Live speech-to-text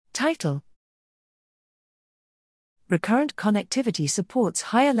Title: Recurrent connectivity supports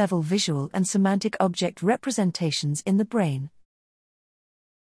higher-level visual and semantic object representations in the brain.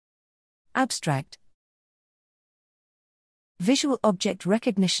 Abstract: Visual object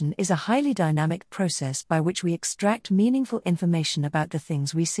recognition is a highly dynamic process by which we extract meaningful information about the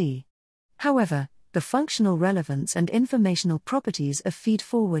things we see. However, the functional relevance and informational properties of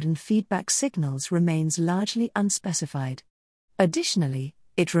feed-forward and feedback signals remains largely unspecified. Additionally,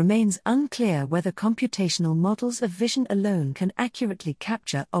 it remains unclear whether computational models of vision alone can accurately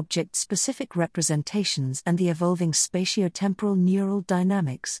capture object-specific representations and the evolving spatiotemporal neural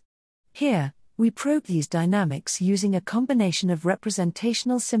dynamics. Here, we probe these dynamics using a combination of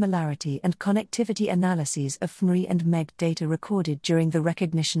representational similarity and connectivity analyses of fMRI and MEG data recorded during the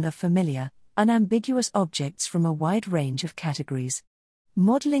recognition of familiar, unambiguous objects from a wide range of categories.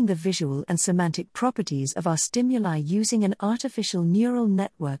 Modeling the visual and semantic properties of our stimuli using an artificial neural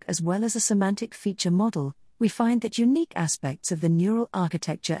network as well as a semantic feature model, we find that unique aspects of the neural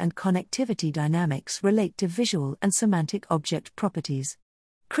architecture and connectivity dynamics relate to visual and semantic object properties.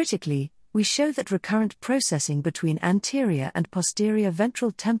 Critically, we show that recurrent processing between anterior and posterior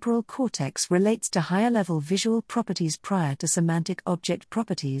ventral temporal cortex relates to higher-level visual properties prior to semantic object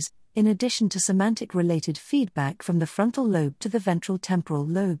properties, in addition to semantic-related feedback from the frontal lobe to the ventral temporal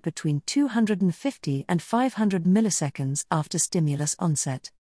lobe between 250 and 500 milliseconds after stimulus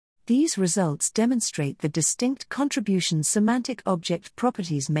onset. These results demonstrate the distinct contributions semantic object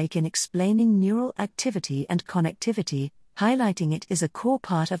properties make in explaining neural activity and connectivity, highlighting it as a core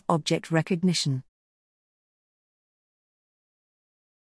part of object recognition.